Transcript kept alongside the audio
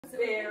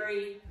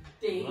Very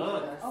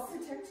dangerous. I'll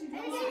protect you.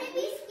 It's going to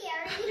be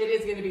scary. It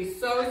is going to be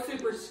so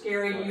super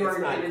scary. You are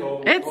going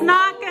to. It's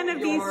not going to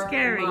be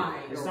scary.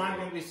 It's not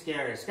going to be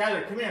scary.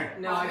 Skylar, come here.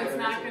 No, it's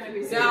not going to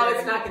be scary. No,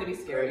 it's not going to be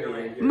scary. You're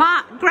right.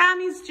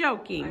 Grammy's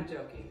joking. I'm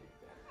joking.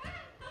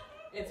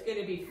 It's going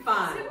to be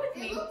fun. Sit with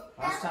me.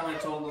 Last time I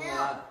told them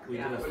that, we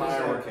did a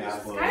firework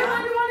explosion.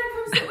 Skylar, you want to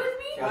come sit with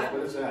me? What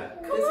is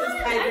that? This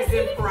is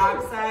hydrogen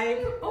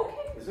peroxide. Okay.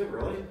 Is it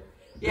really?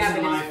 Yeah,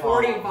 but it's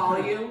 40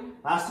 volume.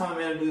 Last time I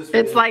made him do this.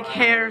 It's like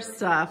hair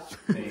stuff.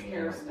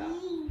 Hair stuff.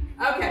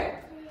 Okay,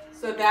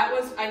 so that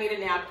was. I need a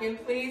napkin,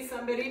 please.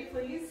 Somebody,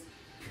 please.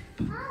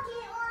 I'll get one.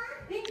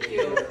 Thank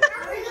you. I'll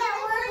get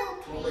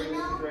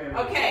one.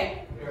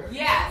 Okay.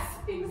 Yes,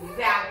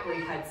 exactly,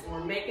 Hudson.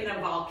 We're making a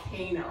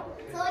volcano.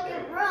 So I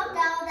can rub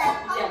down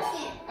that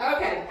pumpkin. Yes.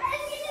 Okay.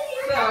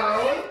 So,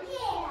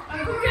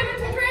 I'm going to give it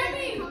to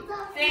Grammy.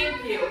 thank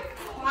you.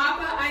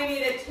 Papa, I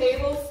need a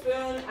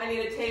tablespoon. I need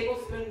a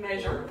tablespoon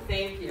measure.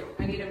 Thank you.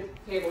 I need a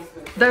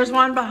tablespoon. There's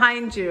one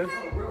behind you.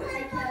 Oh,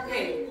 really?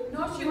 Okay. No,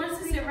 she wants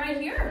to sit right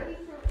here.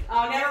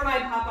 Oh, never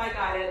mind, Papa. I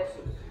got it.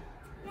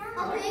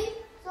 Okay,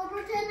 so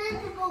pretend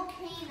it's a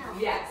volcano.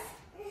 Yes.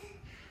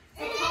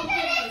 And it's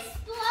gonna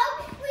explode.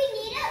 We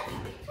need it.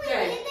 We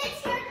need this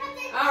here because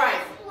it's gonna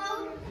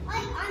explode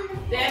like on the.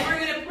 Then we're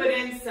gonna put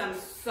in some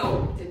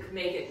soap to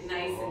make it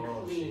nice and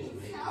clean.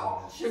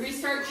 Should we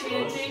start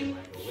chanting?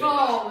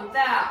 Foam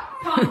that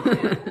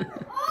pumpkin.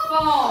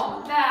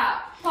 Foam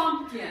that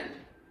pumpkin.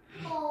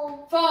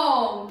 Fold,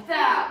 Foam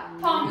that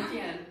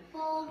pumpkin.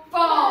 fold,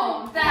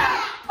 Foam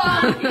that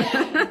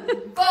pumpkin.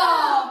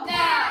 Foam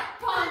that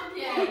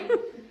pumpkin.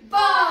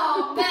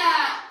 Foam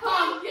that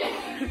pumpkin.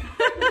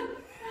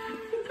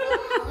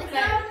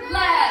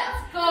 Let's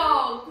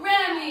go,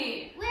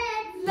 Grammy.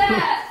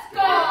 Let's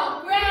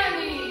go,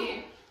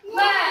 Grammy.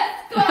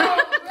 Let's go,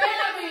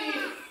 Grammy.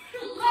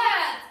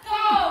 Let's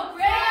go,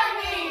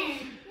 Grammy.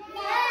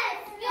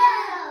 Let's go.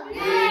 We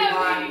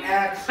want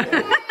action.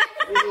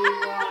 We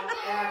want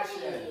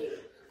action.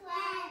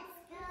 Let's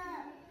go.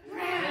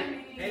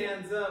 Grammy.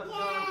 Hands up,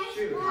 don't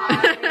shoot.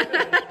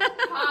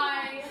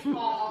 High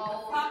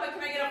ball. Papa,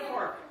 can I get a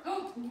fork?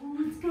 Oh,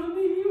 it's coming,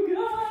 you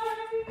guys.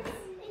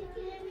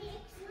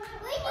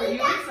 Are you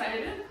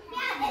excited?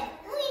 Yeah,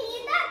 we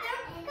need that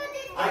because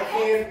it's I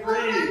can't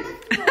breathe.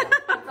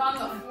 It's on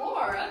the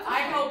floor. That's I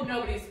hope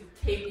nobody's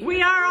taping. We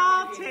this. are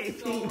all We're getting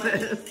taping so much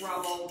this.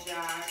 trouble,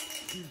 Jack.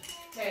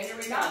 Okay, here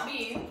we not go. me.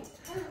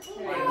 Oh,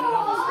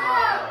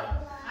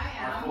 I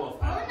am. no,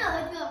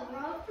 it's a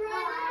rough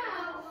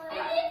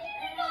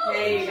ride.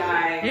 Hey, you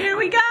guys. Here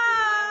we go. 30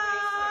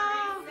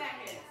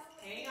 seconds.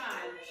 Hang on.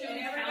 Should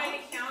everybody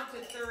count to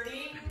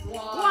 30?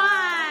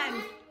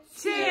 1,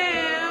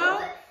 2,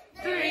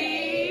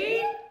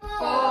 3,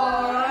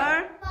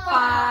 4,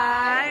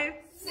 5,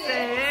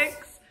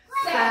 6,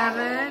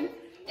 7,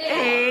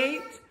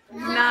 8,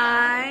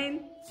 9.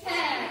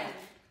 10,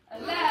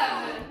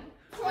 11,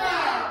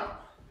 12,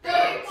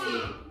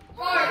 13,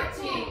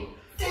 14,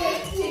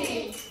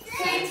 15,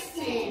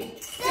 16,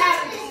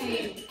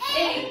 17,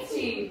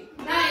 18,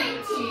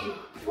 19,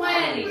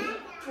 20,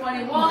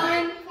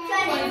 21,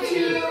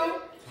 22,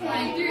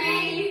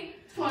 23,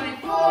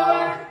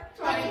 24,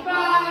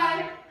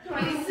 25,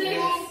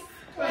 26,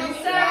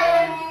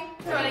 27,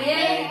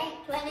 28,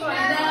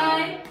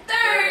 29,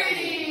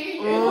 30.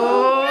 Oh.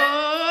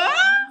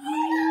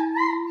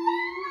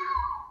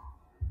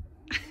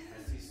 I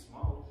see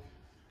smoke.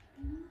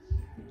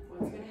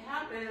 What's going to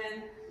happen?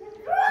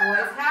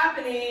 What's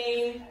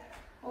happening?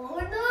 Oh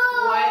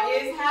no! What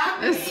is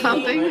happening? Is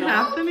something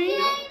happening?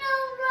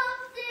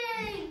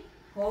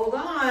 Hold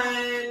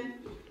on.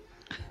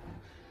 A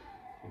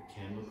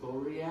chemical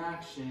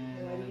reaction.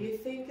 What do you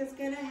think is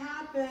going to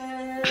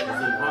happen? Is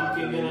the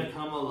pumpkin gonna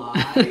come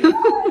alive? Did you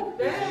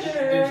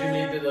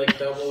need to like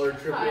double or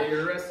triple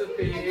your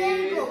recipe?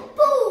 Boom!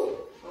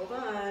 Hold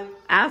on.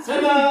 Ask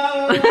him.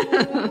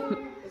 Ta-da!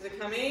 Is it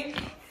coming?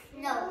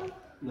 No.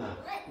 No.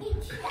 Let me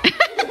check.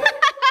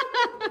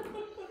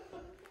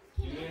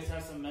 You guys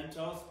have some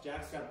Mentos?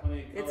 Jack's got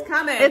plenty of Coke. It's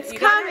coming. It's You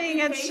gotta coming.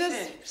 be It's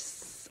patient.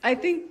 just, I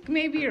think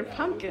maybe your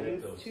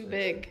pumpkin's too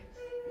big.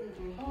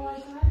 Oh, I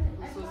got it.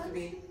 It's supposed to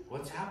be.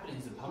 What's happening?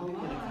 Is the pumpkin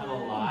gonna come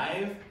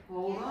alive?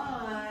 Hold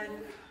on.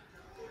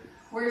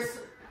 Where's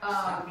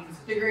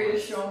the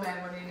Greatest Showman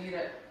when you need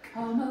it?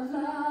 Come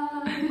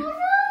alive.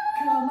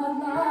 Come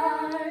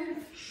alive.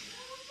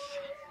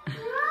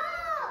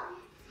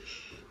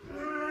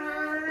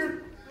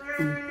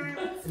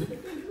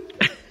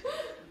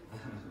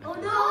 Oh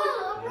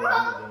no! There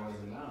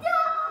wasn't enough.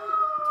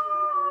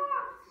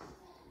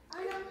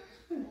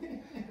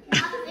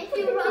 If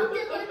you rubbed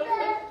it like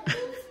that, it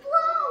will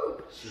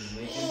explode. She's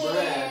making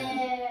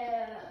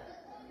bread.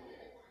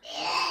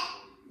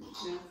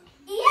 It's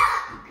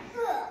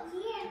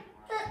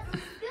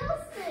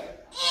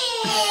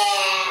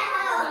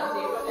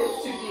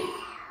It's too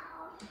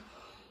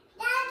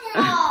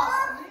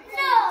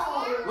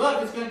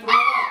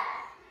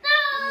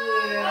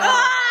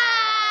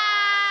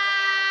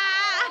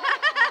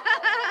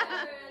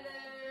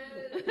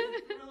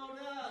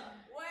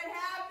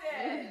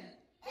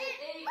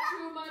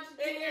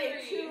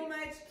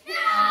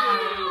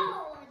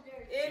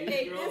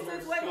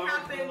is what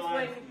happens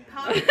when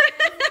pumpkins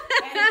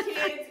and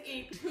kids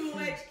eat too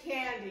much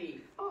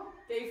candy.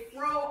 They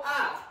throw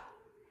up.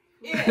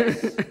 Ish.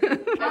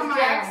 As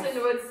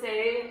Jackson would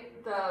say,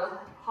 the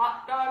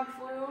hot dog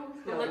flu.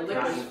 The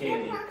Cotton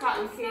candy.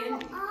 cotton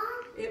candy.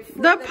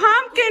 The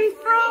pumpkin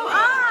throw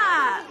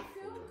up.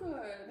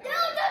 I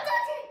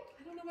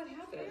don't know what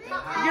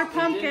happened. Your Didn't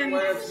pumpkin's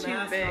wear its too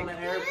mask big. on the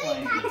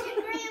airplane.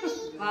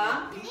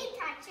 Huh? Can you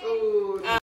touch it? Ooh.